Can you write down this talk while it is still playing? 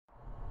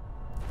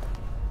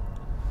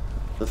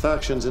The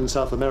factions in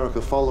South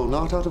America follow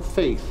not out of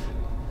faith,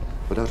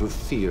 but out of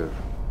fear.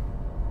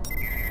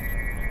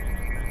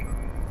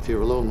 Fear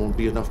alone won't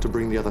be enough to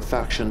bring the other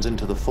factions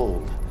into the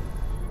fold.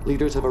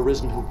 Leaders have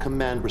arisen who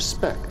command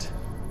respect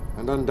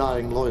and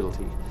undying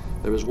loyalty.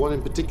 There is one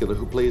in particular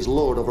who plays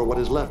lord over what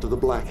is left of the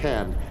Black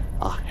Hand,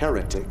 a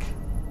heretic.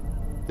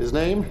 His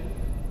name?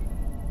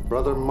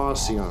 Brother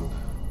Marcion.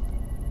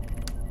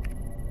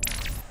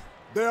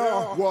 There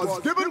was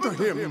given to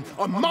him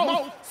a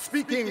mouth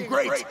speaking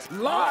great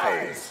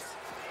lies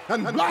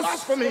and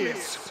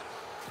blasphemies,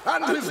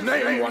 and his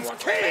name was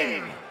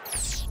Kane.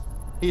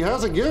 He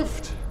has a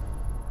gift.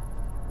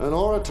 An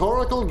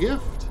oratorical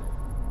gift.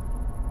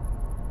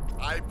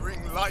 I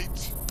bring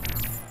light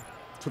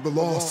to the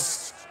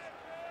lost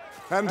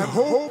and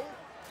hope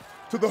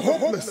to the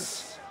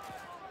hopeless.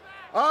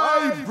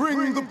 I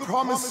bring the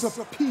promise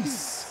of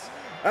peace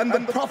and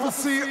the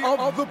prophecy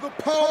of the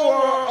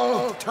power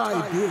of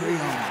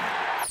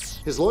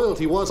Tiberium. His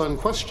loyalty was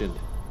unquestioned.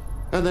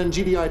 And then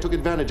GDI took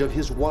advantage of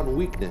his one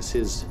weakness,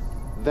 his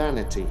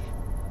vanity.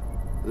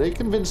 They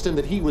convinced him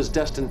that he was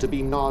destined to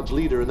be Nod's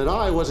leader and that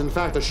I was in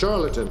fact a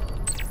charlatan.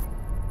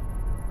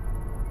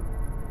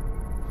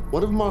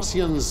 One of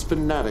Marcion's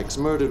fanatics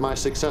murdered my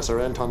successor,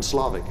 Anton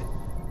Slavic,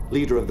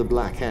 leader of the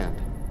Black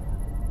Hand.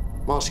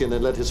 Marcion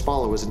then led his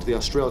followers into the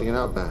Australian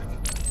outback.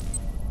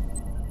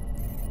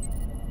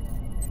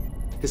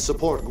 His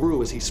support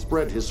grew as he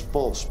spread his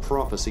false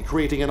prophecy,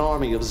 creating an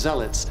army of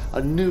zealots,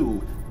 a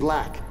new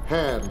Black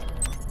Hand.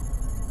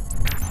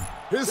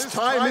 His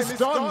time is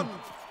done.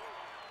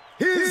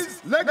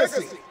 His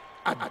legacy,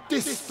 a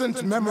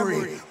distant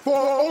memory, for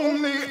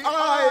only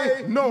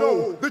I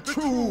know the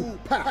true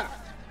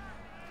path.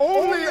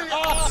 Only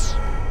us!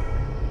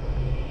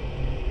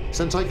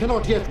 Since I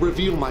cannot yet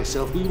reveal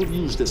myself, we will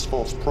use this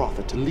false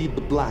prophet to lead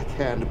the Black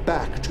Hand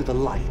back to the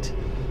light.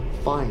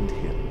 Find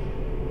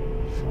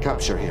him.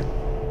 Capture him.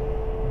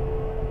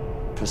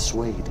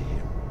 Persuade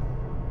him.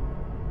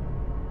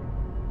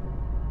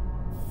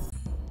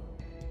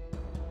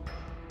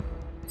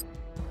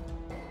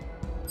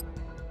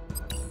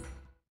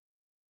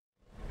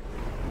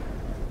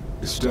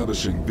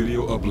 Establishing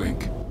video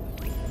uplink.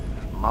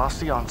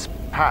 Marcion's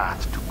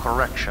path to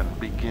correction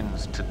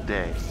begins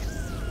today.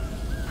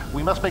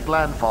 We must make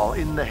landfall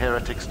in the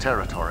heretic's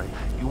territory.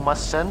 You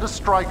must send a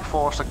strike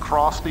force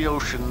across the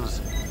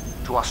oceans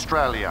to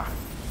Australia.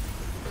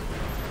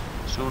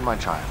 Soon, my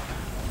child.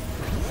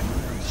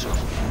 Soon.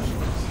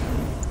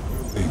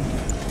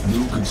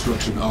 New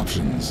construction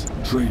options.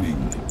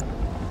 Training.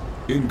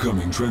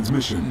 Incoming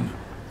transmission.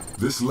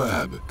 This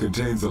lab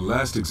contains the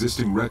last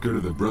existing record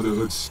of the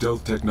Brotherhood's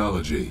stealth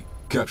technology.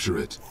 Capture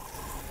it.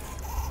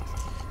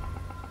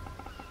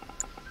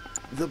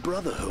 The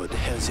Brotherhood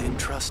has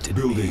entrusted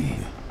Building. me.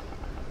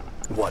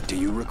 What do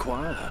you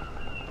require?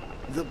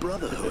 The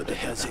Brotherhood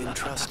has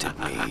entrusted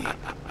me.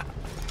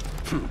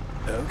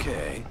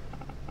 Okay.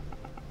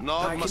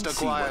 Nod must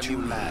acquire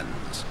new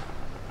lands.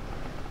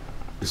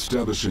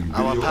 Establishing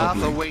Our video path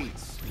uplink.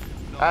 awaits.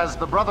 As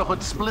the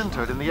Brotherhood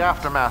splintered in the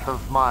aftermath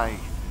of my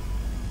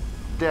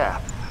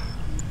death,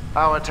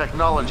 our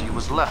technology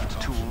was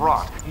left to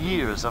rot.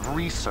 Years of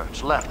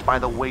research left by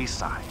the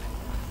wayside.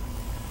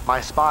 My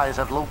spies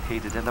have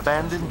located an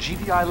abandoned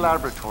GDI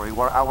laboratory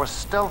where our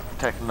stealth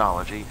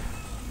technology,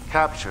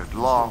 captured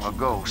long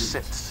ago,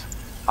 sits,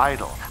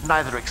 idle,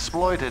 neither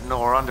exploited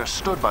nor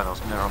understood by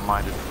those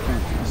narrow-minded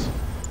fools.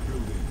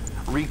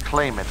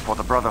 Reclaim it for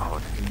the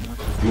Brotherhood.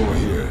 Floor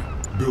here.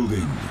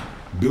 Building.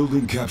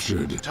 Building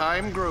captured.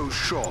 Time grows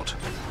short.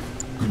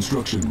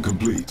 Construction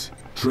complete.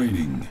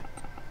 Training.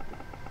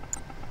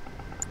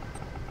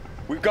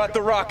 We've got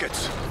the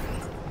rockets.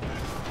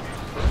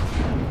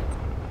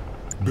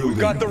 Building. We've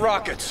got the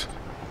rockets.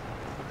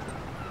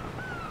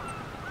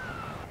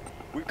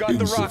 We've got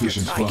the rockets.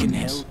 Insufficient I can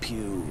funds. help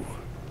you.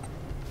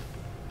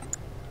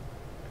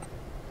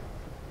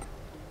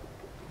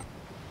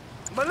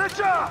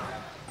 Militia!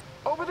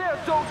 Over there,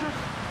 soldiers!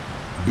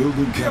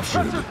 Building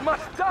captured. Oppressors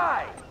must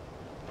die!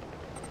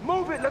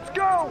 Move it, let's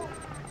go!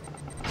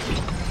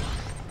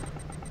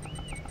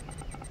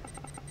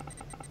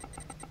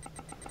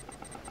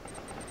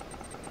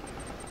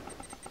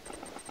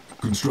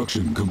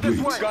 Construction complete.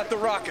 We've got the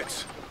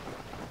rockets.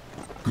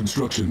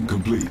 Construction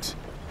complete.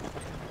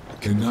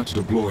 Cannot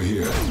deploy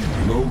here.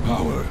 Low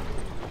power.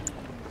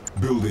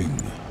 Building.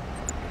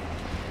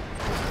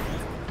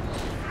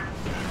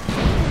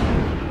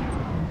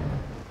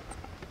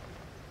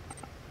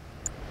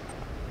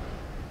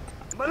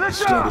 Militia!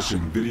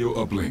 Establishing video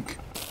uplink.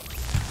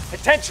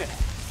 Attention!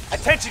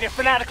 Attention, you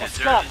fanatical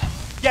scum!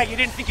 Yeah, you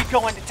didn't think you'd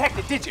go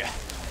undetected, did you?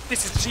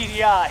 This is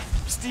GDI,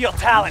 Steel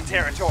Talent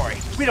territory.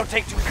 We don't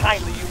take too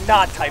kindly you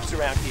Nod types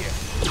around here.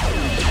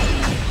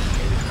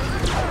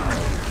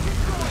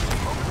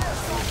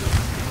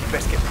 You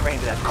best get praying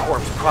to that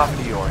corpse prophet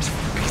of yours,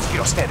 because you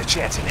don't stand a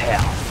chance in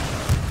hell.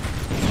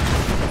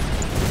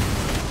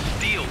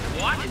 Steel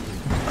what?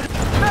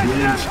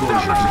 Low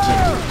exposure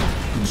detected.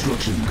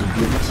 Construction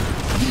complete.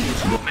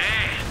 Units lost.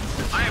 Man,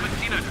 I haven't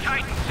seen a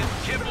Titan since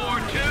Tib War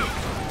 2.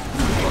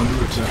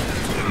 Under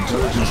attack.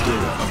 Intelligence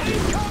data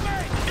updated.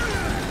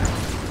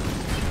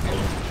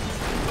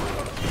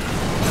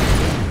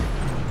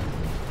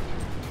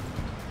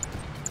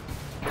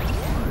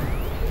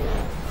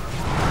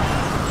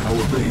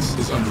 Our base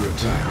is under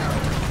attack.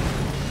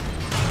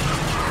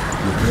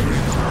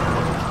 Repairing.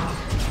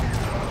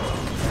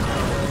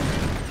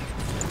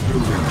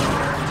 Building.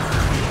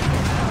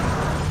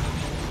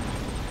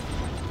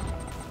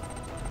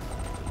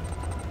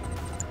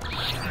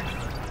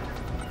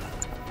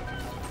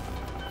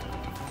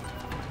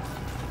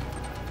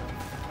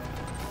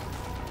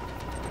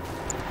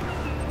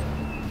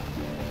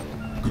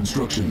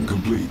 Construction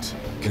complete.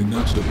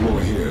 Cannot deploy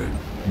here.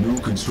 New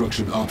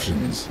construction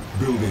options.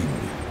 Building.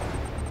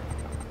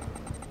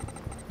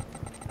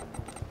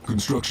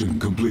 Construction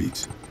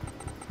complete.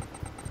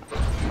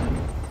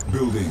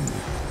 Building.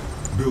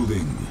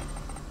 Building.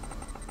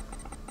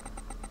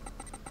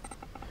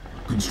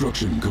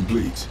 Construction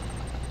complete.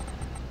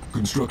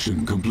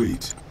 Construction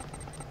complete.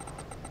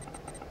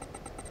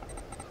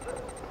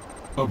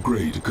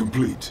 Upgrade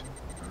complete.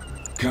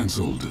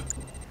 Cancelled.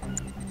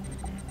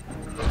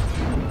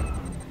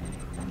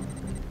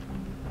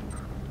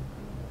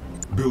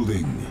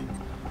 Building.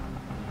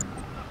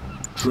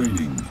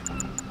 Training.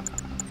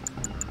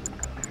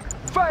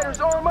 Fighters,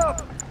 arm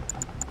up!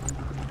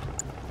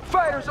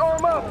 Fighters,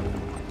 arm up!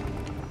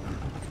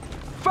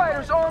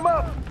 Fighters, arm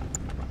up!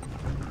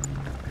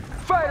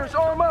 Fighters,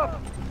 arm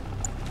up!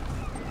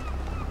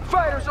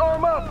 Fighters,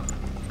 arm up!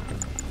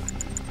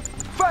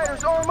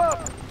 Fighters, arm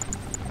up!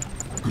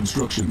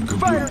 Construction complete.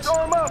 Fighters,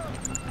 arm up!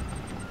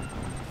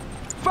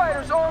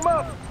 Fighters, arm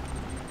up!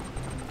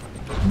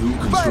 New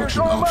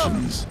construction arm up!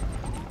 options.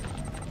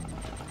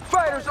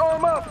 Fighters,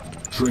 arm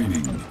up!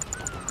 Training.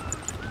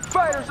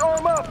 Fighters,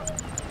 arm up!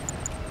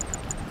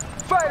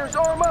 Fighters,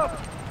 arm up!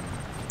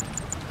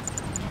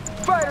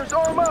 Fighters,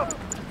 arm up!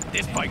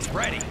 This bike's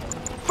ready.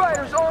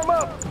 Fighters, arm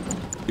up!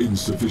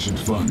 Insufficient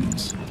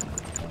funds.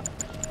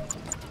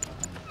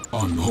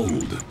 On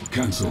hold.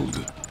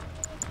 Cancelled.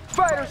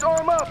 Fighters,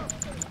 arm up!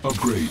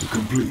 Upgrade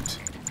complete.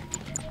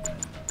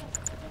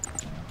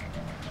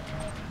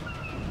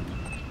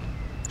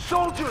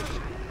 Soldiers!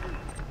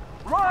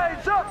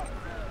 Rise up!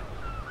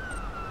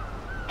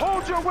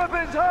 Hold your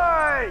weapons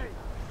high!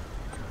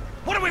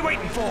 What are we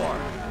waiting for?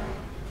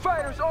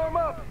 Fighters, arm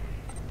up!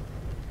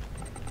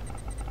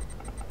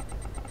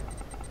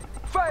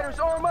 Fighters,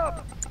 arm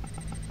up!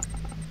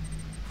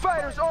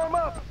 Fighters, arm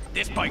up!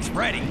 This bike's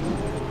ready.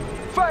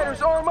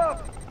 Fighters, arm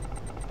up!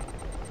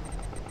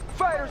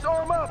 Fighters,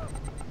 arm up!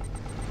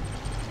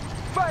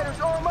 Fighters,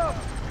 arm up!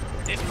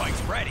 This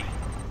bike's ready.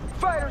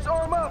 Fighters,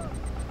 arm up!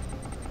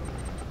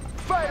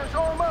 Fighters,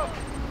 arm up!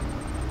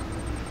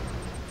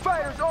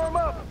 Fighters, arm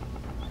up!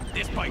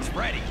 This bike's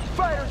ready.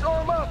 Fighters,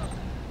 arm up!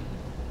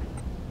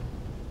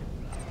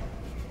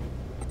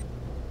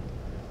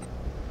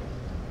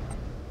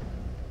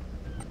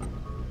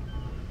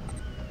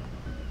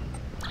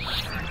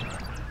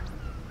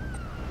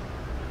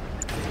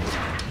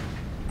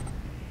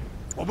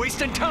 We're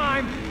wasting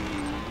time.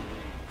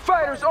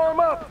 Fighters, arm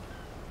up!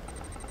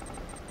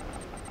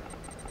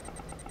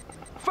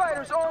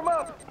 Fighters, arm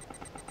up!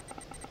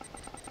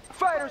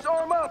 Fighters,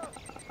 arm up!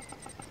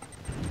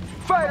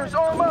 Fighters,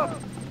 arm up!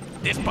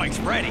 This bike's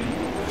ready.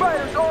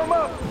 Fighters, arm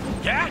up!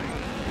 Yeah?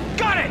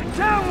 Got it!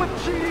 Down with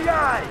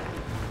GDI!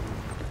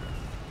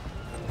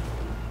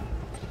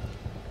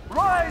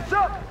 Rise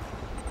up!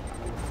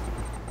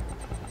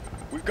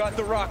 We've got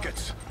the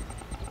rockets.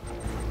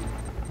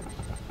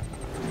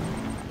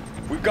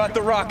 We've got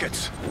the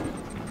rockets.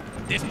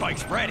 This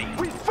bike's ready.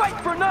 We fight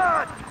for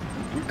Nod!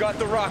 We've got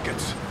the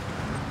rockets.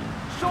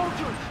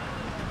 Soldiers!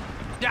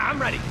 Yeah,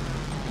 I'm ready.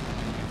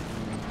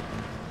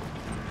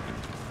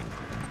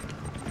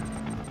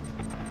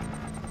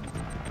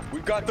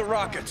 We've got the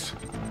rockets.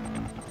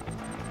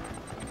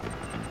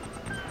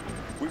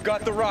 We've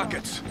got the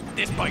rockets.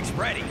 This bike's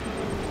ready.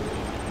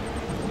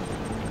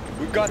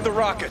 We've got the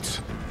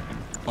rockets.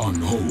 On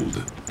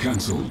hold.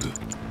 Cancelled.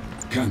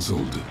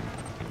 Cancelled.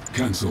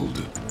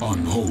 Cancelled. On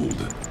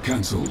hold.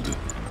 Cancelled.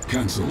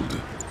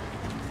 Cancelled.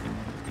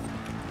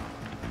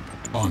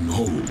 On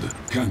hold.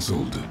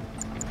 Cancelled.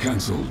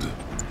 Cancelled.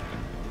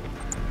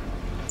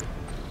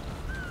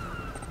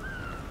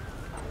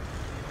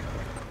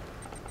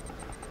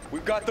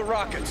 We've got the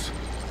rockets.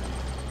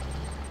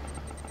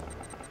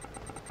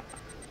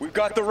 We've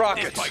got the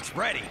rockets. This bike's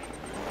ready.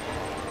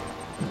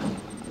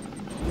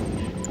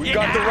 We've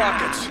got the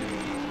rockets.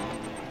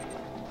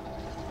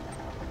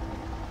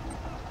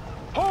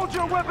 Hold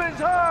your weapons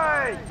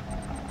high!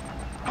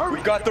 Hurry!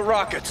 We've got the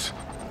rockets.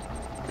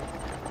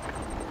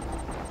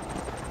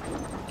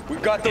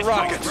 We've got the This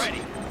rockets. bike's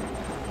ready.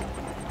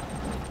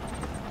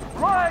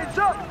 Rise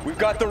up! We've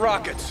got the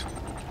rockets.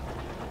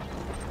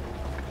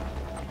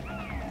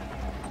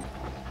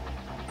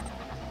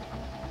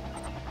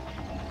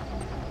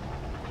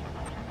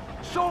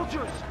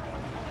 Soldiers!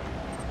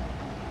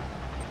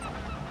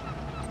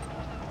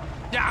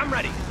 Yeah, I'm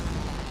ready.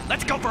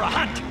 Let's go for a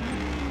hunt.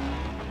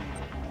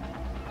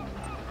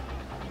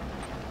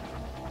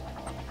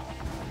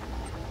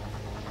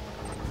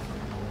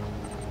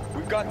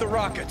 We've got the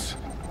rockets.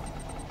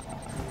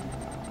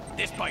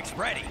 This bike's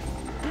ready.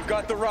 We've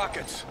got the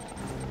rockets.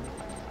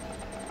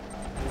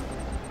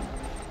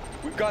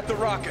 We've got the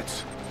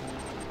rockets.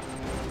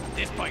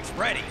 This bike's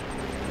ready.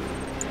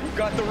 We've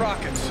got the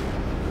rockets.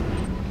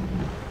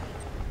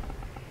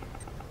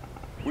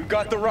 We've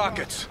got the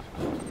rockets.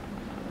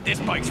 This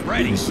bike's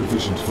ready.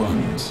 Insufficient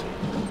funds.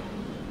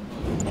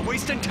 We're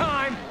wasting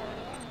time.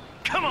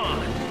 Come on.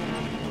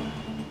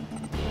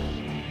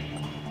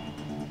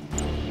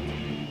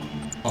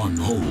 On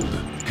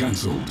hold.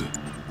 Cancelled.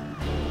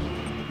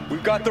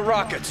 We've got the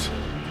rockets.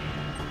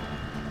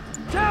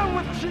 Down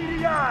with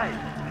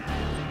GDI!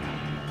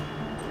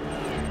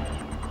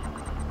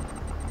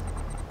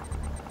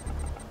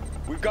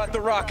 We've got the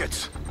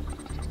rockets.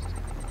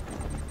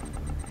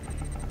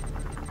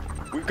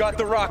 We've got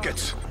the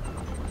rockets.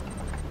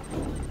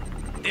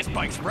 This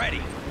bike's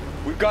ready.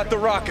 We've got the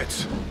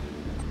rockets.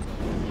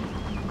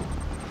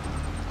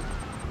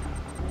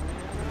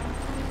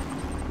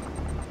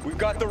 We've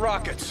got the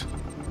rockets.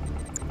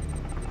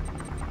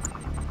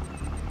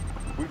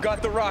 We've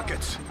got the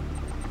rockets.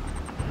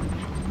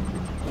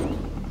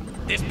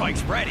 This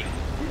bike's ready.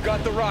 We've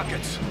got the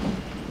rockets.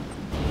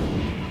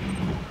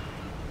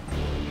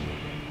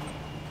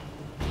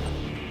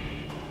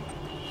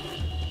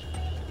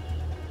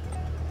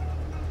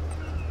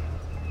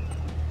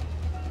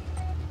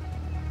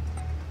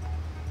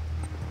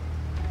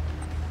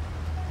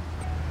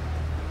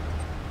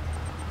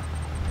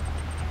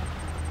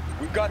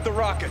 We've got the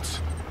rockets.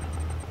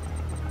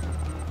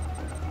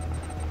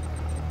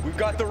 We've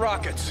got the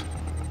rockets.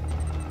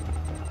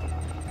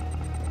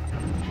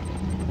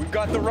 We've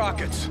got the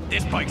rockets.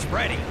 This bike's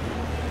ready.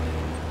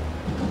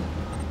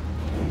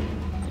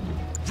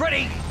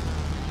 Ready!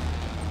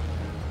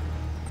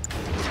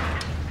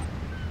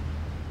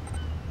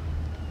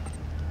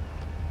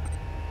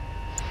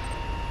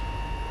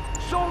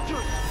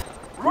 Soldiers!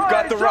 We've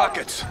got the rise up!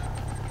 rockets.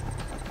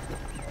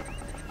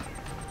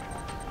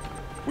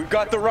 We've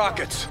got the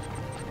rockets.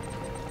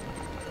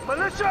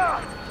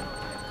 Militia!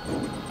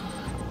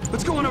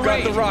 Let's go on a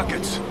raid. We've got the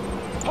rockets.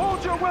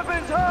 Hold your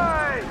weapons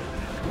high!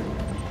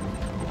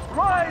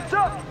 Rise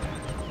up!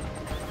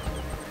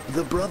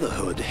 The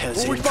Brotherhood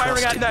has Who are we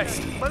firing at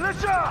entrusted next? me.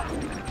 Militia!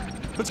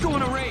 Let's go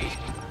on a raid.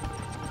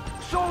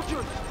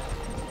 Soldiers!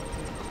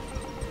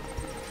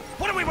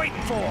 What are we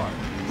waiting for?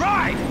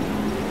 Ride!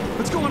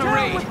 Let's go on a Down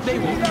raid. with They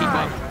won't keep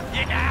up.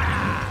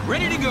 Yeah!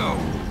 Ready to go.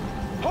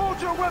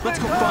 Hold your weapons Let's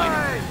go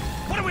high!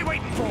 find What are we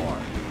waiting for?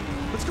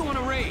 Let's go on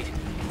a raid.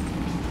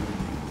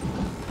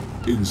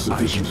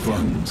 Insufficient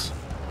funds.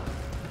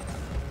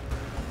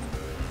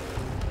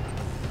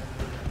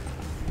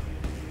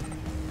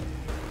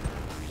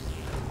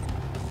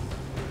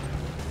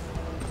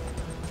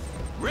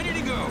 Ready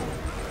to go.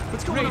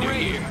 Let's go on a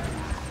raid. Here.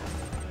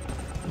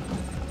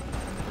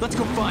 Let's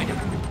go find him.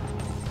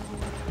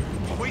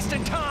 We're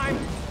wasting time.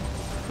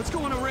 Let's go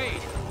on a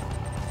raid.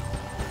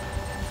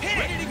 Hit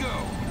Ready it! to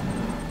go.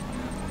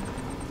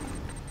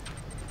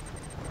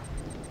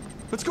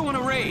 Let's go on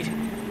a raid.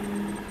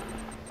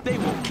 They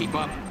won't keep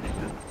up.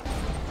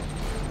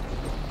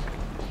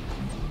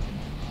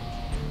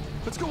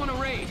 Let's go on a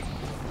raid.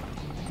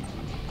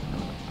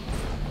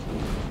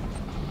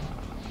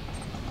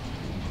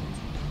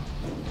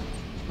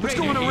 Let's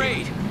go on a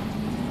raid.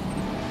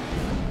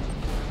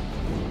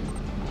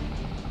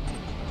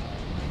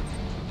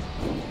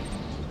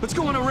 Let's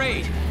go on a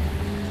raid.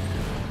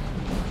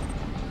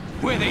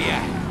 Where they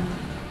at?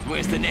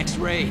 Where's the next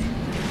raid?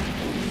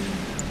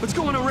 Let's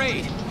go on a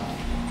raid.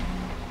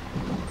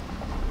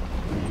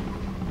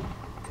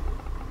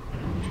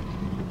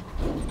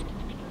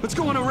 Let's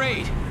go on a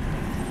raid.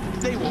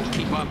 They won't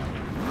keep up.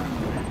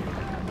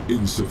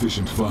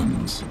 Insufficient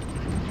funds.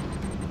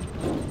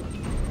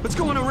 Let's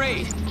go on a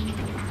raid.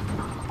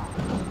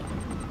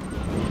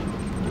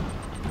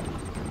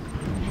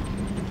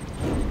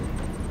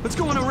 Let's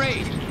go on a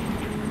raid.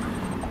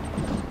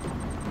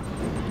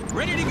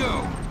 Ready to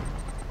go.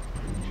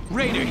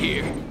 Raider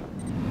here.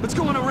 Let's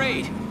go on a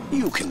raid.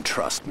 You can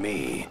trust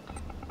me.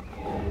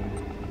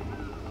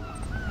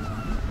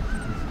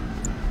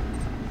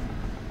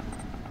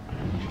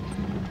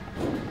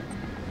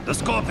 The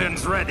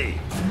Scorpion's ready.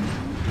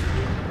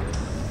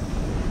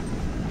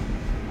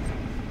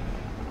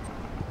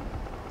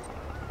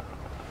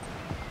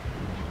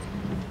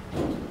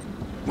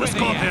 The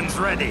Scorpion's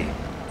ready.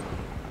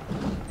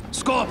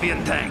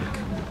 Scorpion tank.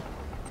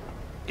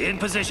 In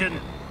position.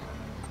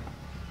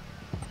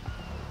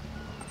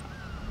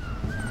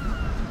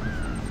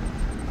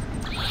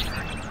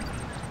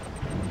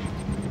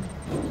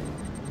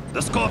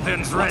 The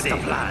Scorpion's ready.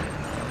 What's the plan?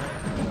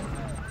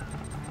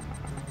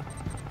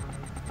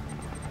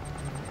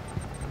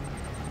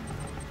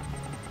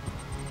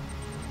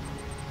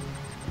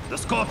 The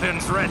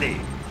Scorpion's ready.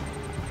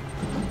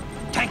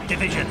 Tank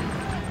division.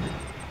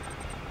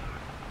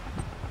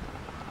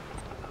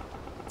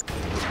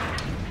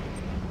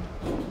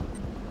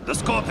 The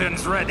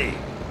Scorpion's ready.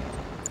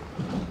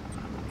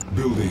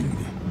 Building.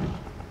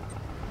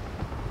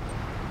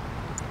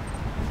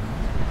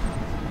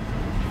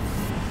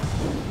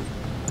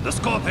 The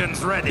Scorpion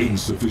Scorpion's ready.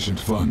 Insufficient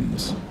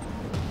funds.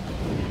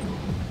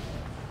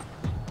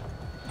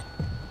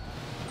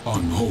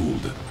 On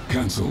hold.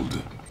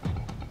 Cancelled.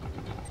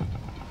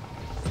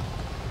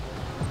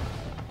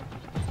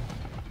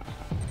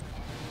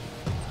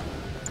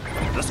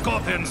 The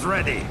Scorpion's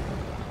ready.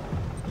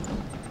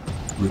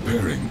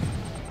 Repairing.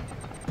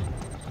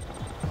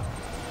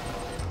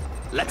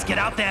 Let's get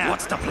out there.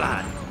 What's the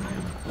plan?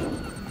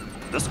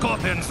 The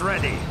Scorpion's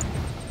ready.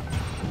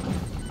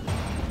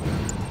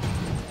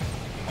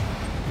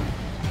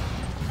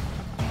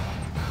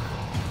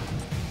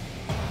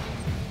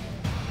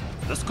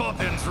 The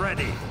Scorpion's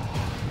ready.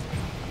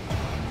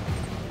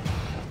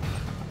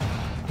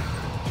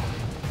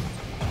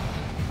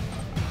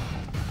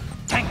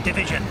 Tank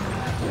division.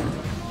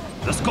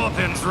 The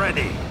Scorpion's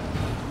ready.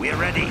 We're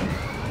ready.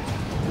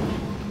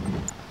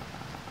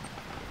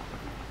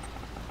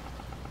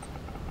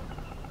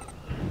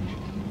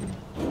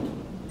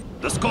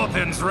 The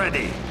Scorpion's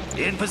ready.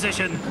 In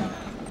position.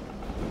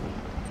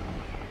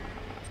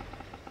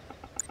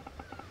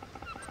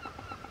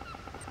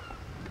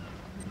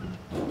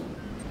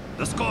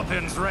 The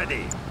Scorpion's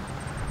ready.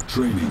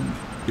 Training.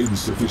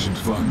 Insufficient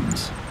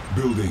funds.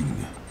 Building.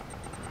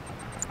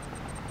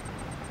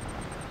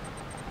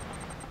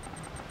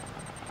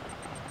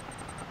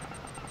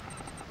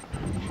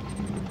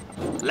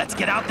 Let's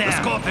get out there.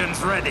 The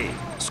Scorpion's ready.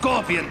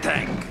 Scorpion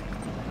tank.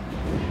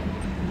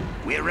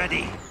 We're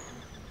ready.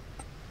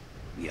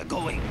 We are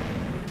going.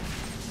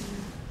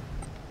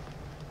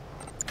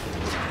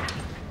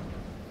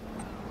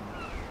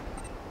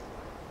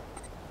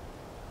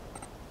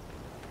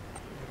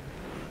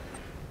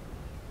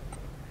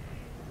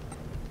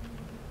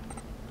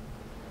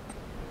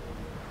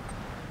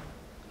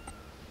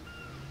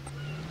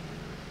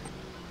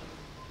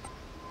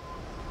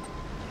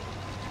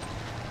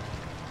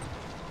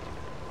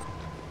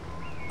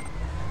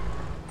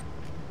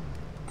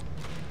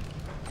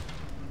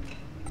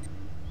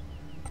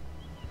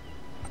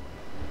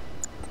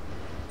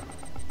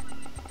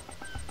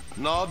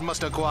 Nod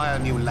must acquire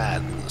new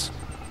lands.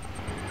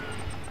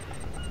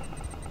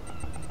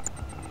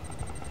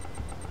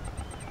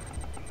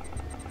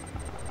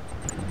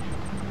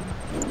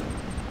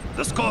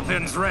 The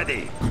Scorpion's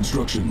ready.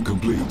 Construction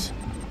complete.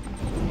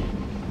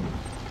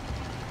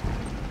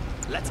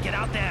 Let's get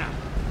out there.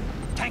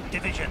 Tank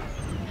division.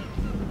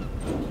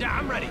 Yeah,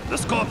 I'm ready. The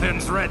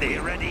Scorpion's ready.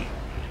 Ready.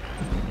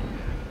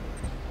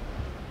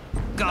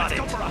 Got it.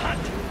 Let's go for a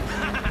hunt.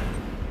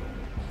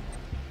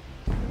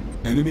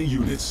 Enemy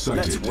units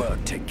sighted. Let's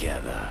work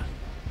together.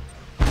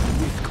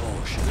 With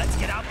caution. Let's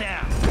get out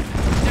there.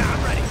 Yeah,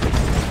 I'm ready.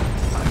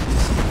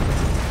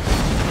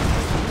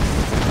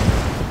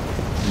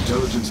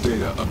 Intelligence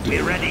data updated.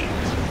 We're ready.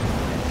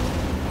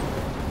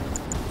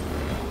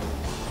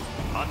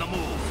 On the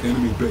move.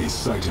 Enemy base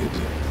sighted.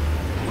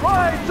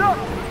 Rise up!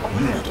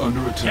 Unit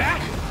under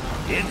attack.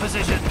 In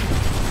position.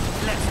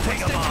 Let's take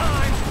them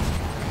on.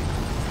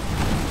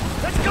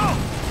 Let's go!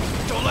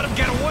 Don't let him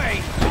get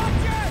away!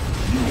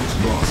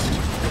 Unit lost.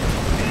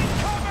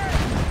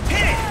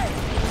 Hit it!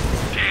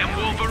 Damn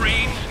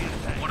Wolverines!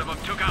 One of them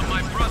took out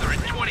my brother in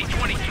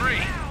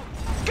 2023.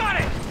 Got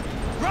it!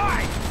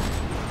 Right!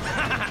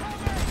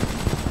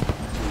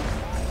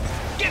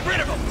 Get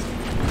rid of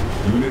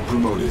him! Unit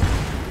promoted.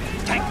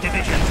 Tank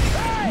division.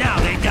 Now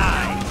they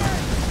die.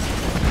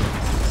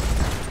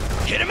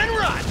 Hit him and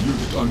run!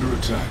 Unit under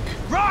attack.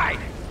 Right!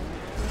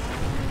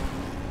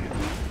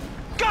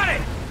 Got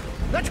it!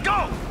 Let's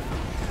go!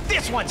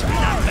 This one's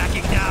Not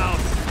backing down.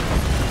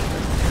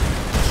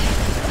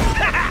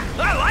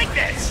 I like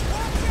this!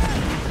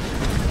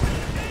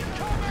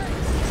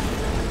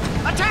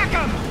 Attack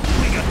him!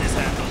 We got this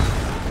handled.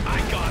 I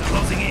got him.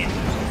 Closing in.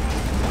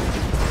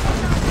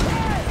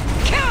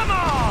 Kill them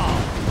all!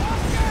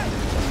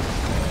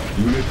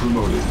 Unit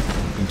promoted.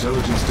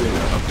 Intelligence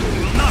data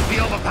updated. Will not be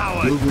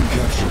overpowered. Building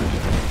captured.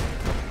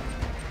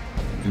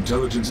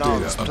 Intelligence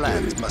Nod's data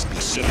plans updated. must be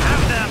We set.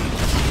 have them.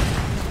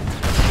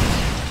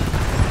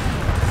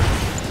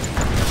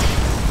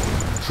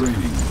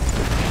 Training.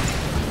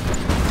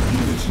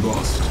 Units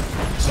lost.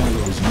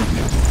 Silos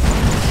needed.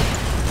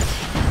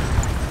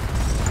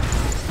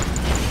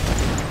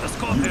 The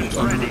Scorpion's Unit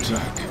under ready.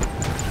 attack.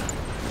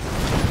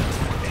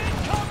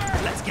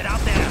 Let's get out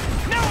there.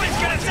 No one's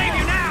gonna save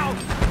you now!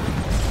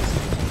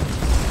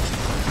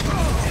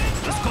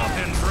 The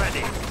Scorpion's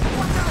ready.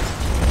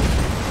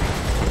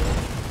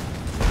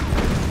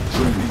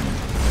 Training.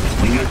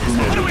 We Unit got this.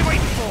 What are promoted. we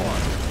waiting for?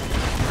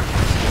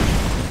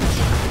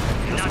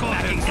 The Not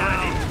Scorpion's backing down.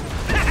 ready.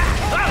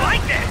 I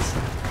like this!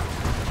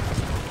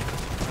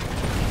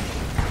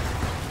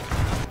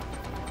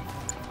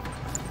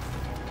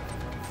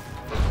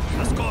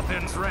 The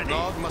Scorpion's ready.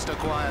 Nod must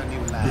acquire new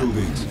lands.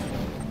 Buildings.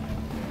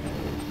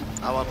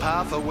 Our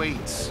path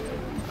awaits.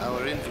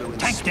 Our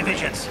influence. Tank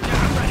division. Yeah,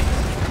 I'm ready.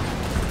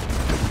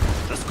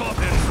 The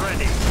Scorpion's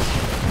ready.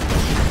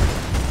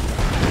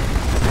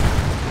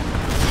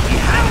 We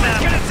have them!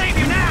 Gonna save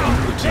you now!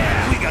 Under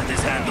attack. We got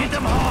this handled. Hit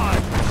them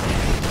hard.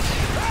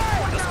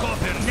 The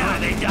Scorpion's Now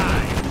ready. they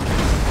die.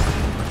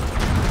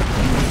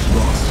 Units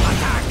lost.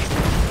 Attack!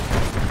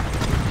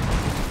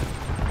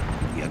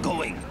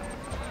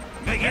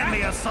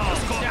 assault.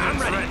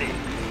 Scorpion's ready.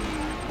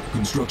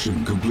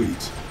 Construction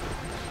complete.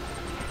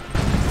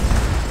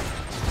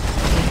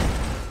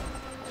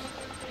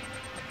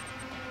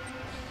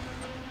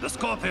 The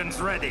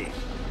Scorpion's ready.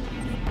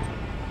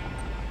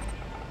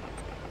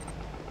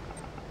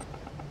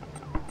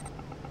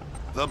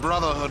 The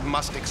Brotherhood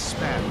must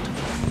expand.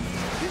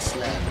 This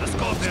land. The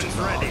Scorpion's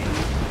ready.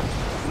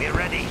 We're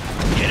ready.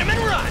 Hit him and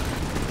run!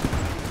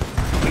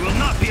 We will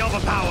not be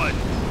overpowered.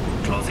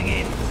 Closing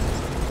in.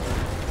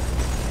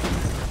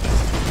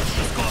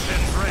 The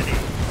Scorpion's ready.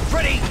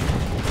 Ready!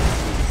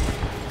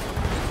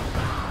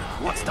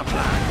 What's the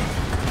plan?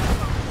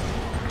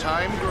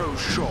 Time grows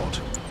short.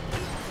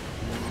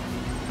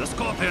 The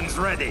Scorpion's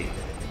ready.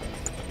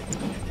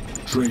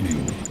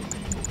 Training.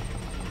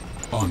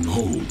 On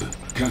hold.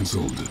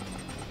 Cancelled.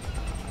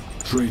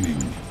 Training.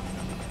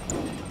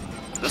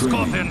 The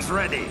Scorpion's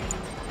ready.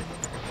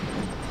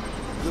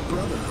 The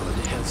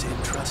Brotherhood has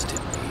entrusted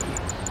me.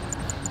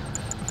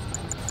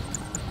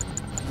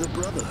 The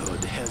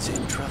Brotherhood has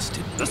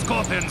entrusted me. The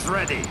Scorpion's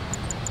ready.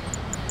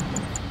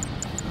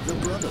 The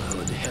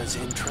Brotherhood has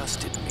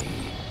entrusted me.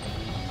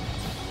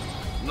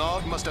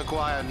 Nod must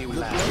acquire new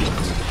land. The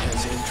Brotherhood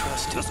has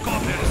entrusted me. The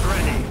Scorpion's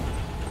ready.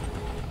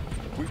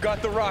 We've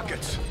got the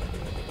rockets.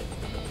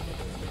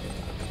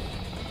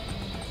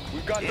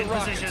 We've got the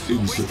rockets.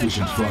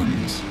 Insufficient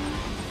funds.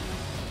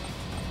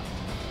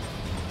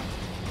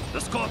 The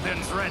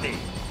Scorpion's ready.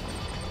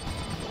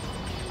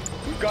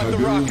 We've got the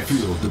Tiberium rockets.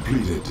 field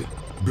depleted.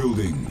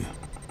 Building.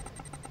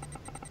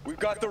 We've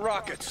got the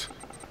rockets.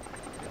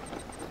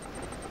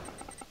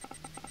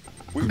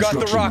 We've got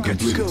the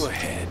rockets. Complete. Go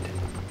ahead.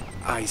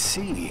 I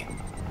see.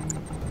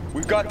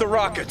 We've got the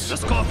rockets. The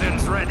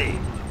Scorpion's ready.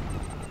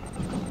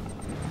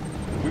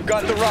 We've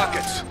got the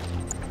rockets.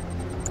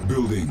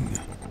 Building.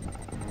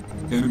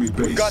 Enemy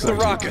base We've got sighted.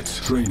 the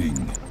rockets.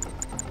 Training.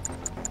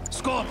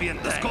 Scorpion,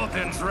 the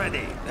Scorpion's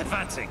ready.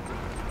 Advancing.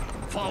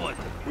 Forward.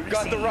 We've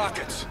got the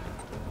rockets.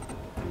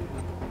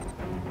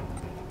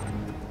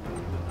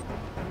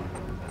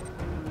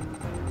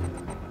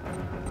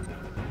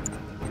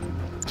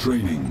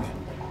 Training.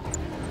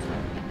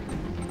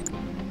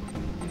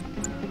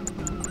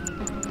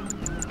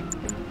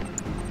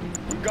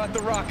 We've got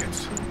the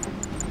rockets.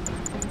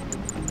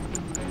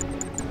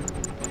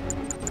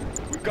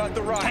 We've got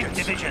the rockets. Tank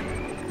division.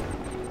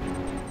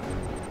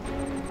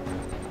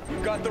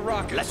 We've got the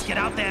rockets. Let's get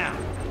out there.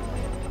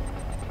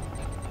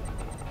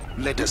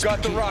 Let us We've got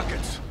the begin.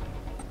 rockets.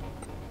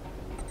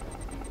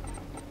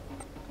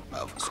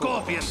 Of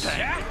Scorpion course. tank.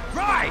 Yeah,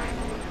 right!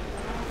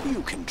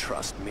 You can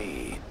trust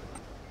me.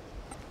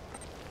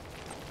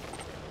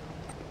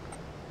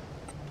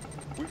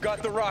 We've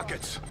got the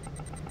rockets.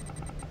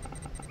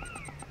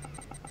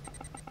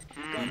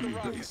 We've got the Enemy base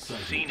rockets.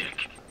 sighted.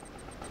 Scenic.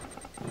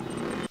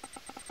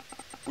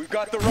 We've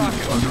got the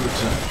rockets. Under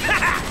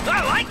attack.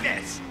 I like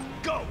this!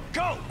 Go,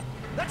 go!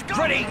 Let's go!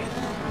 Ready!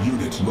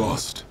 Unit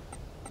lost.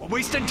 We're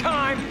wasting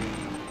time!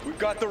 We've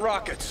got the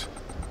rockets.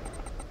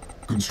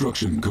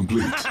 Construction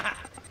complete.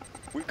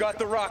 We've got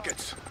the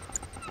rockets.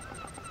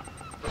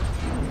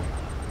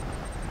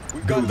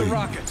 We've got the Building.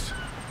 rockets.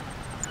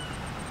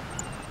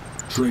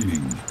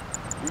 Training.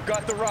 We've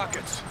got the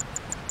rockets.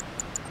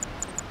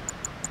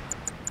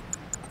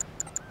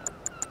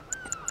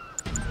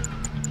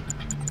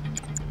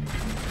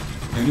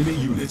 Enemy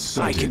units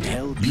sighted. I can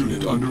help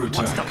Unit you. under What's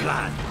the attack.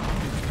 plan?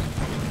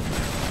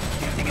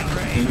 Getting in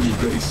range.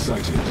 Enemy base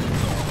sighted.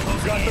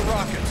 We've got the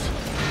rockets.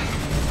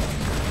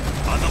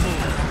 On the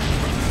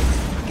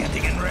move.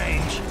 Getting in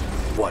range.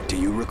 What do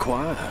you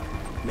require?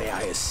 May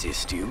I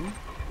assist you?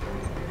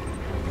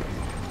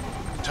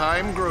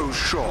 Time grows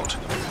short.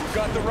 We've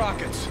got the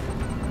rockets.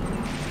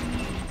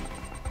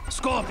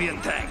 Scorpion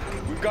tank.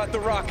 We've got the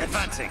rockets.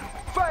 Advancing.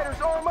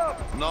 Fighters, arm up!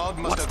 Nod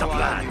must What's the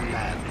acquire plan? new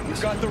land.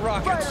 We've got the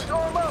rockets. Fighters,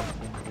 arm up!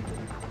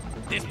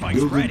 This bike's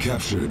Building ready.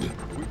 captured.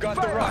 We've got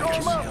the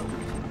rockets.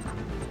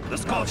 The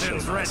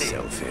Scorpion's ready.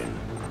 Myself in.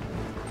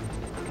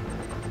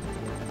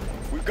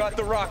 We've got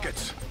the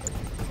rockets.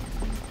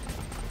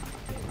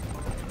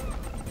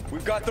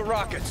 We've got the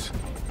rockets.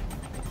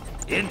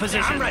 In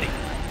position. I'm ready.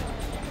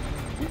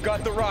 We've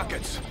got the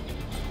rockets.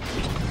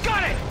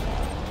 Got it!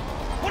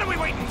 What are we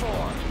waiting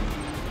for?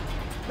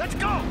 Let's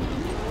go!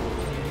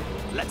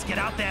 Let's get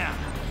out there.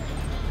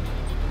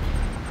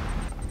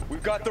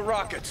 We've got the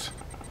rockets.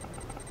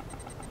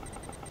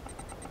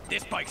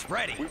 This bike's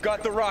ready. We've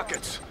got the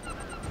rockets.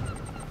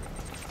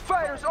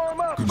 Fighters, arm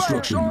up!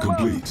 Construction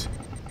complete.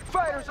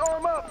 Fighters,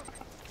 arm up!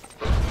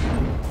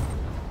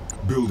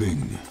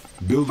 Building.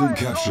 Building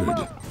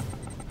captured.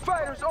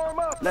 Fighters, arm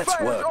up! Let's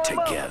work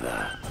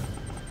together.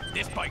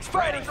 This bike's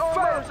ready.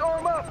 Fighters,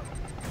 arm up!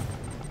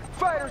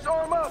 Fighters,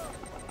 arm up!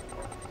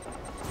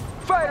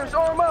 Fighters,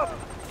 arm up!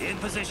 In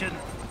position.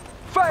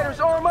 Fighters,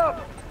 arm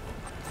up!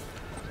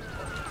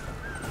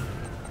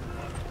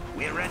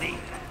 We're ready.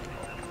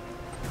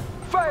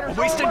 Fighters,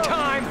 We're wasting arm up!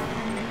 time.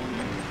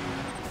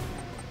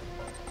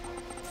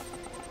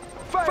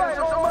 Fighters,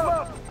 arm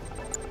up!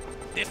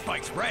 This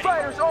bike's ready.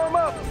 Fighters, arm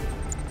up!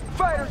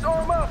 Fighters,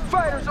 arm up!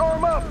 Fighters,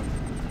 arm up!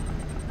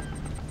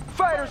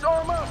 Fighters,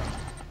 arm up!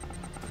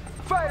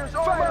 Fighters,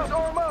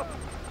 arm up!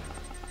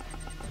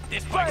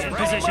 This bike's in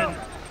position.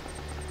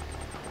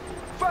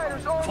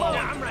 Fighters, arm Forward.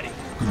 up! I'm ready.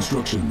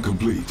 Construction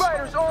complete.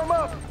 Fighters, arm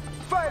up!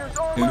 Fighters,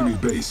 arm up! Enemy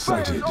base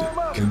sighted. Fighters, arm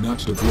up! Cannot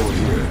deploy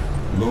here.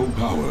 Low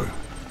power.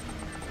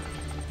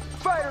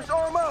 Fighters,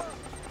 arm up!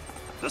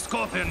 The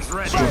Scorpion's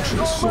ready.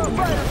 Structure sold.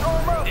 Fighters,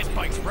 arm up! This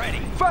bike's ready.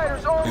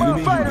 Fighters, arm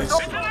Enemy up! Fighters,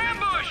 units. arm up!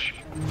 Ambush!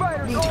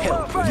 Fighters, Need arm help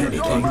up! with Fighters,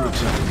 Unit arm under up!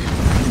 attack.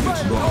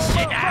 Unit lost.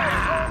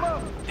 Arm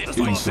up! This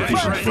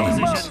Insufficient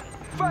funds.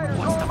 Fighters,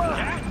 What's the arm up!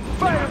 plan?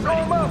 Fighters,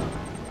 arm up!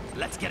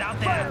 Let's get out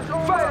there.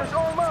 Fighters,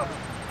 arm up!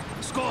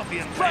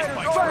 Scorpion, this Fighters,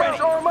 bike's ready.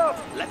 arm up!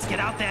 Let's get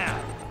out there.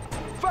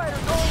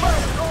 Fighters,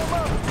 arm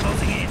up!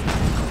 Closing in.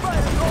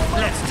 Fighters, arm up!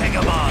 Let's take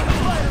them on. The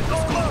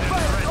Scorpion's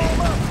ready.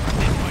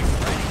 This bike's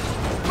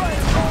ready.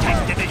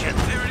 Tank division.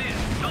 There it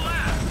is, the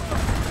lab!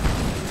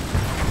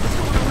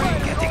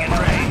 Getting in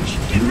range.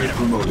 Get rid Unit of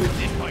promoted.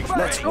 this bike's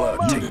Let's ready. work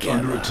Unit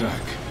under together.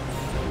 attack.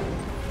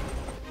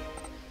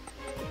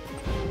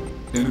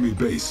 Enemy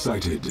base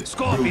sighted.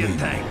 Scorpion Building.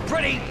 tank.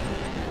 Ready.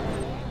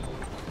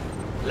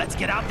 Let's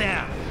get out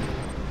there.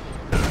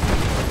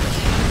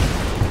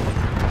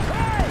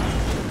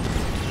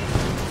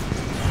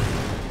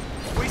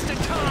 Wasted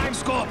time.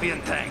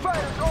 Scorpion tank.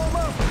 Fighters, arm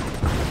up!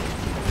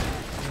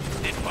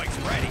 This bike's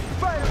ready.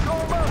 Fighters,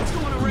 arm up! Let's go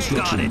on a raid. Got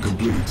Construction it.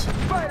 complete.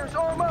 Fighters,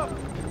 arm up!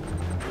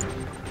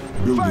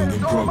 Building in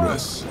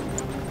progress.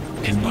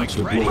 Cannot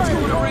deploy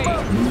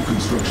here. New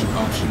construction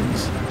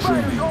options.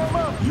 Training.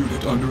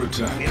 Unit under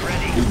attack. Get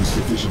ready.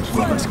 Insufficient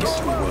funds.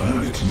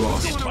 Unit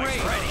lost. This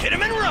bike's ready. Hit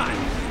him and run.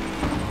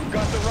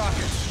 Got the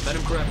rockets! Let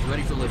him craft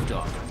ready for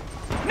liftoff.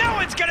 No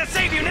one's gonna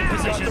save you now.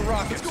 Position. the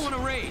rockets. Let's go on a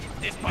raid.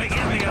 This bike's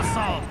ready.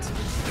 Assault.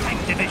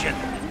 Tank division.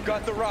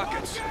 Got the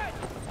rockets!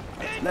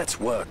 Let's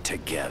work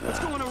together. Let's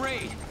go on a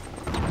raid.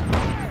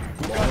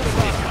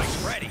 This bike's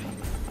ready.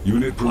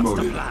 Unit What's the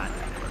promoted. plan?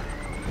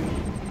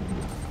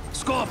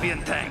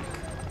 Scorpion tank.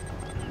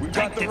 We Tank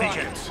got the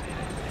division. rockets!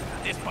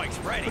 This bike's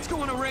ready. Let's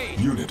go on a raid.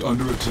 Unit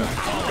under attack.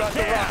 got the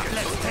Yeah, rockets.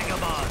 let's take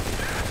them on.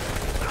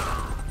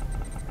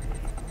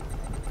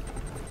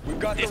 We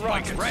got This the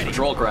bike's rockets! ready.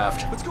 Patrol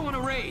craft. Let's go on a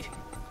raid.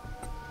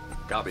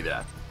 Copy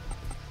that.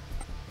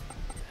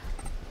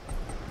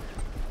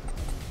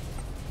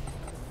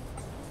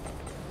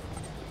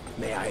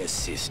 May I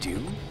assist you?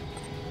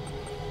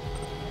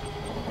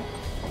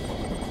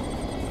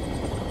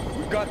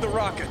 We got the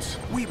rockets!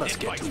 We must This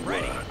get bike's to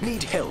ready. work.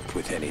 Need help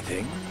with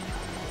anything?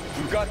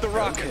 We got the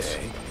rockets!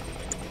 Okay.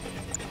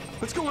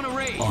 Let's go on a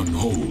raid. On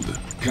hold.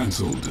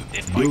 Cancelled.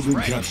 This bike's Building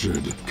ready.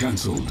 captured.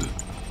 Cancelled.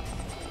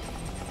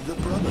 The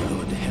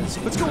Brotherhood has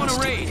Let's go on a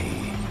entrusted raid.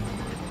 me.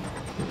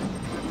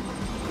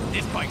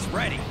 This bike's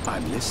ready.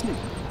 I'm listening.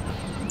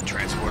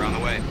 Transport on the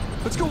way.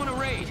 Let's go on a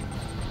raid.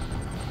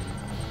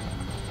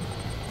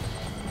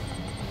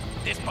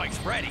 This bike's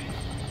ready.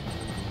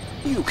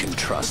 You can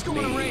Let's trust go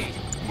on a me. raid.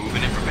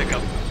 Moving in for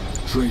pickup.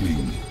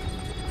 Training.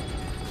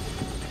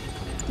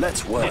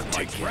 Let's work This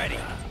bike's together. ready.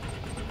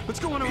 Let's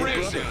go on a The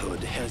raid.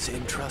 Brotherhood has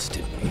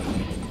entrusted me.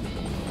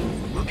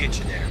 We'll get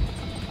you there.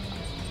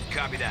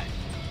 Copy that.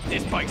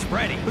 This bike's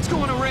ready. Let's go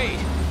on a raid.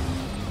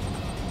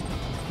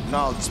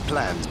 Nod's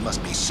plans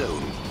must be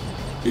sown.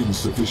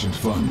 Insufficient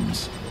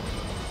funds.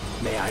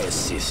 May I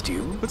assist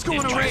you? Let's go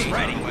This on a bike's raid.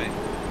 ready.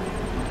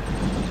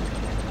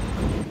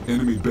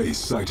 Enemy base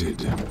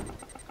sighted.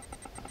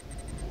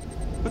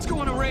 Let's go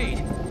on a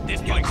raid. This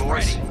In bike's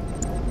course. ready.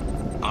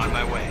 On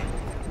my way.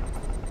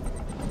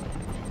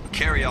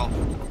 Carry all.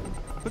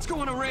 Let's go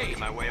on a raid.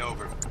 My way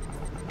over.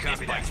 This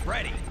Copy that. bike's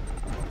ready.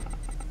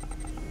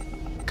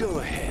 Go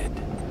ahead.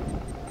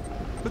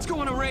 Let's go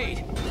on a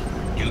raid.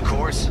 In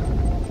course.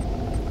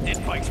 This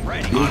bike's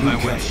ready. On Building my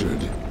way. captured.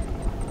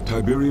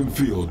 Tiberium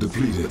field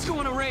depleted. Let's go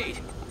on a raid.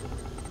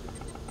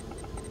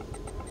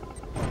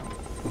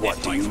 What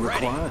This do you bike's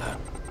ready. require?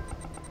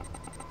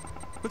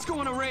 Let's go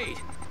on a raid.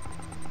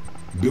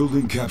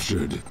 Building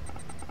captured.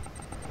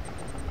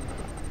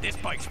 This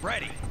bike's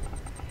ready.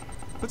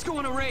 Let's go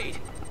on a raid.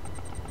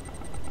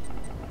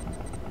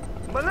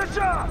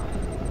 Militia!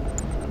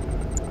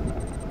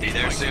 Be This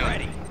there bike's soon.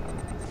 ready.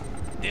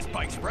 This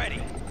bike's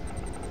ready.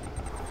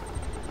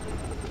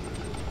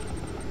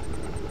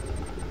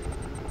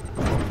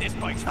 This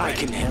bike's I ready.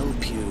 can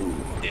help you.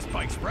 This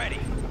bike's ready.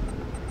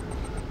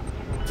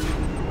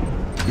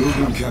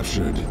 Building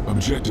captured.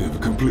 Objective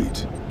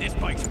complete. This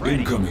bike's ready.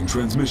 Incoming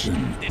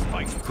transmission. This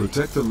bike's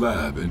Protect the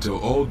lab until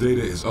all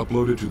data is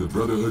uploaded to the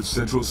Brotherhood's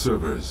central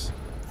servers.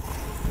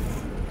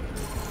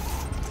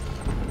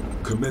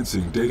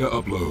 Commencing data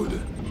upload.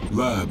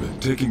 Lab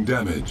taking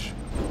damage.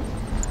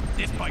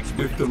 This bike's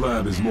ready. If the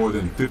lab is more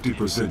than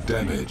 50%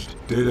 damaged,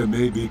 data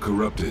may be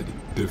corrupted.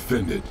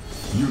 Defend it.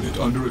 Unit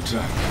under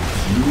attack.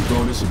 New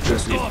bonus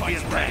objective.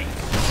 Scorpion's ready.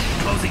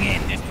 Closing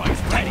in. This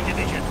bike's ready.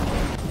 Division.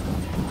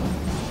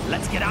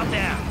 Let's get out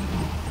there.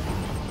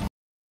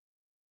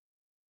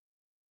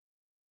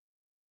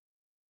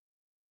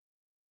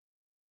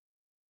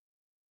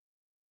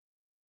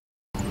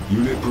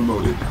 Unit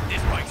promoted.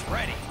 This bike's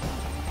ready.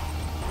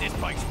 This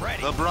bike's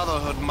ready. The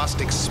Brotherhood must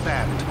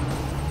expand.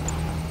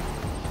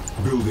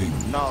 Building.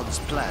 Nod's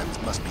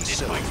plans must be This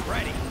so. bike's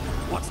ready.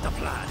 What's the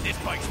plan? This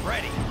bike's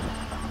ready.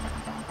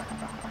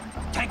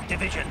 Tank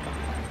division.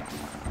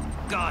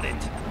 Got it.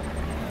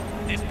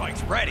 This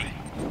bike's ready.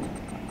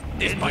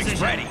 This bike's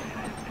ready.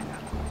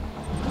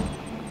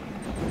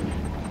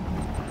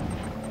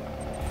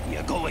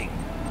 You're going.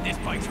 This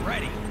bike's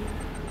ready.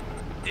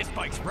 This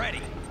bike's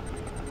ready.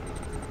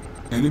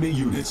 Enemy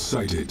units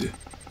sighted.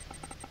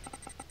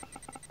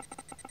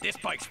 This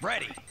bike's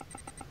ready.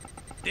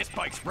 This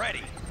bike's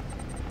ready.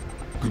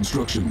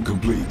 Construction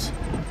complete.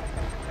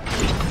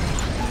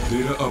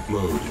 Data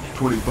upload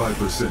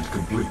 25%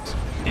 complete.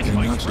 This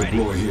Cannot bike's ready.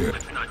 deploy here.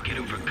 Let's not get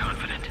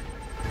overconfident.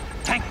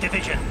 Tank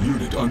division.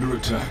 Unit under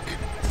attack.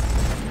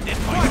 This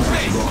bike's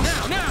ready.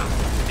 Lost. Now!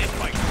 This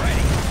bike's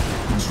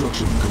ready.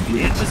 Construction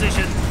complete. In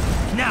position.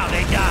 Now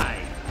they die.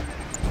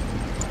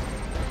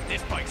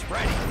 This bike's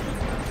ready.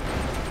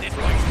 This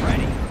bike's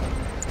ready.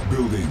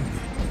 Building.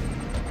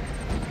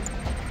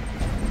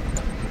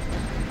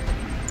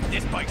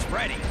 This bike's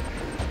ready.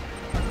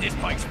 This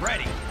bike's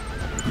ready.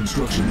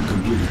 Construction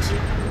complete.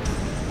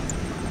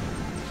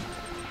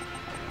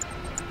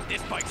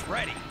 This bike's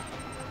ready.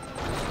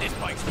 This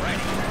bike's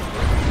ready.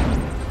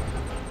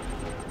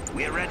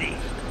 We're ready.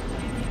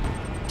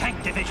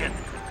 Tank division.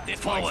 This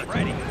forward. Bike's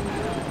ready.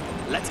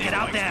 Let's get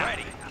out there.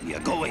 Ready. You're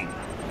going.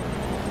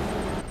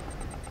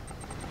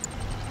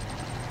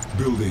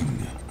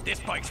 Building. This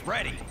bike's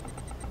ready.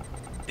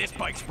 This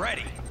bike's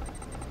ready.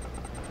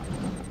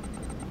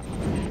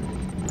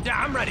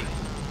 Yeah, I'm ready.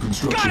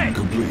 Construction Got it!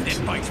 complete. This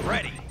bike's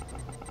ready.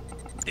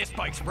 This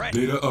bike's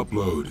ready. Data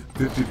upload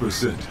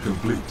 50%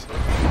 complete.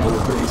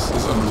 Our base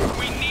is under attack.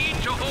 We need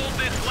to hold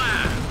this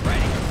lab.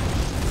 Ready.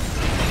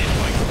 This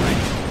bike's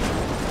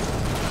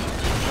ready.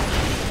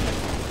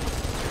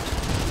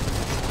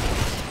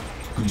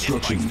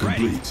 Construction This bike's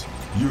complete.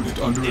 Unit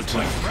under This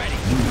attack. bike's ready.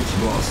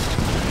 Unit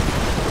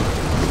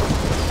lost.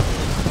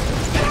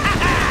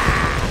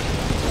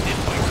 This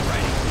bike's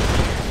ready.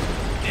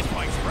 This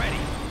bike's ready.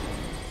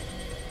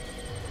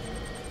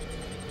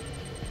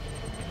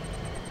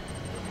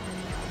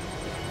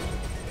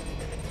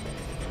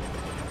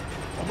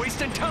 I'm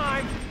wasting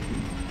time.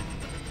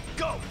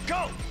 Go,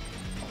 go.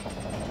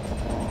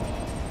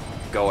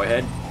 Go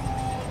ahead.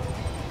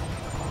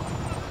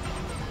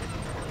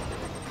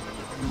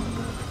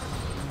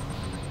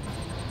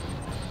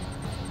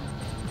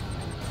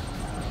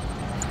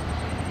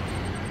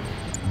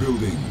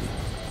 Building.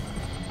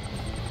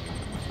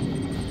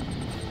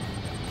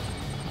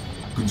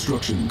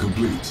 Construction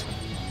complete.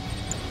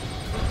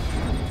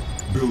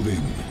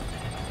 Building.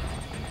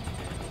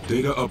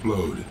 Data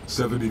upload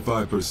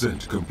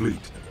 75%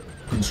 complete.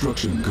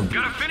 Construction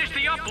complete. Gotta finish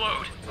the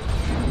upload.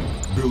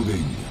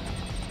 Building.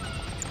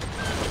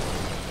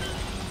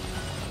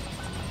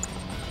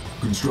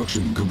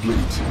 Construction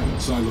complete.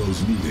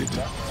 Silos needed.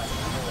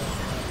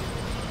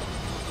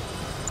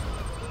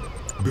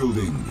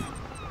 Building.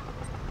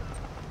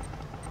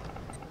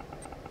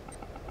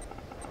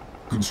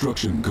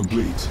 Construction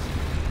complete.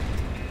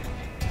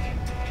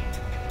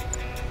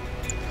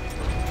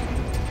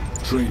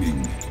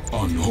 Training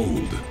on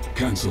hold.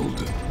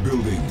 Cancelled.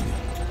 Building.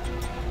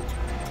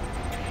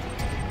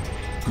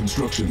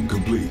 Construction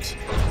complete.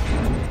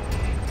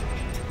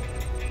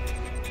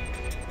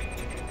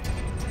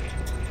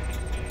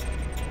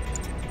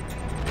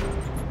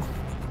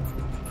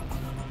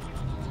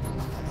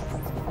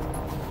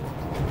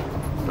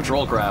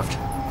 Patrol craft.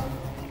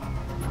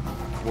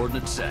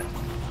 Coordinates set.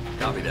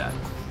 Copy that.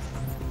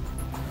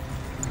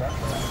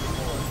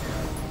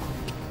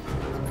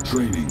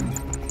 Training.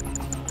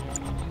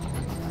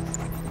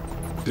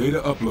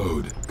 Data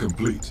upload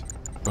complete.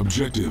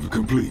 Objective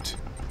complete.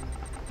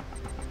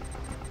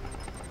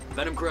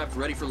 Venom craft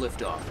ready for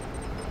liftoff.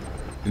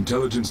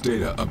 Intelligence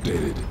data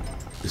updated.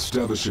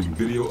 Establishing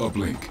video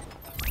uplink.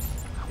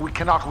 We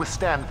cannot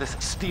withstand this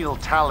Steel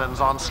Talon's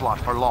onslaught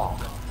for long.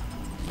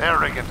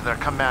 Arrogant their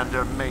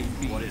commander may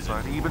be,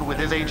 but even with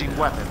his aging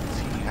weapons,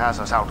 he has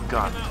us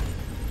outgunned.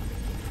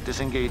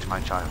 Disengage,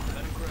 my child,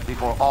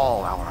 before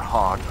all our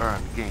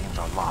hard-earned gains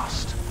are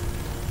lost.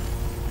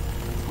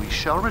 We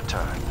shall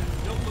return.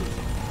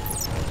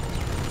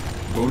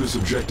 Bonus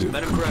objective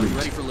Venom complete. craft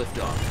ready for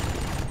liftoff.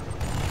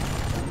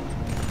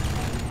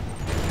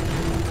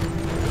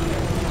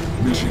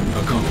 Mission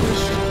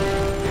accomplished.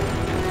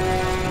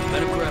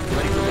 Venom craft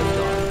ready for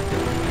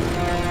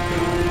liftoff.